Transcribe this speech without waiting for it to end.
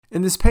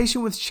In this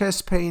patient with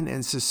chest pain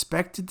and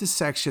suspected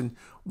dissection,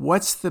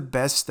 what's the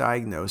best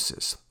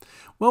diagnosis?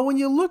 Well, when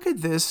you look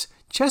at this,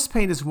 chest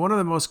pain is one of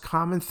the most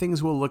common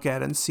things we'll look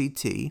at on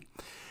CT.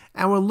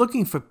 And we're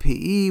looking for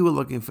PE, we're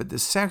looking for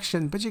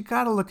dissection, but you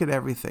got to look at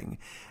everything.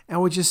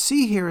 And what you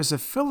see here is a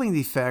filling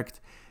defect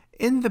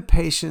in the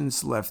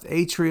patient's left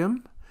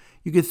atrium.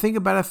 You could think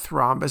about a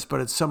thrombus, but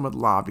it's somewhat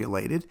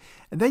lobulated.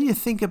 And then you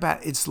think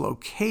about its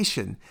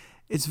location.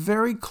 It's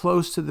very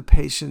close to the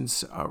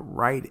patient's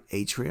right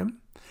atrium.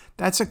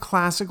 That's a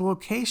classic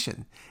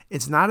location.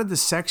 It's not a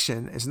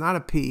dissection, it's not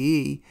a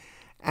PE,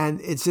 and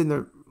it's in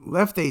the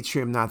left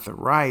atrium, not the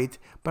right,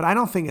 but I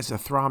don't think it's a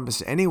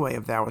thrombus anyway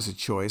if that was a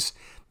choice.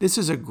 This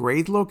is a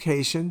great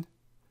location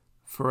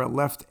for a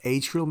left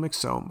atrial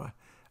myxoma.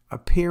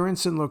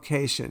 Appearance and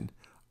location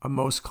are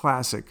most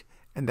classic,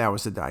 and that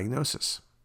was the diagnosis.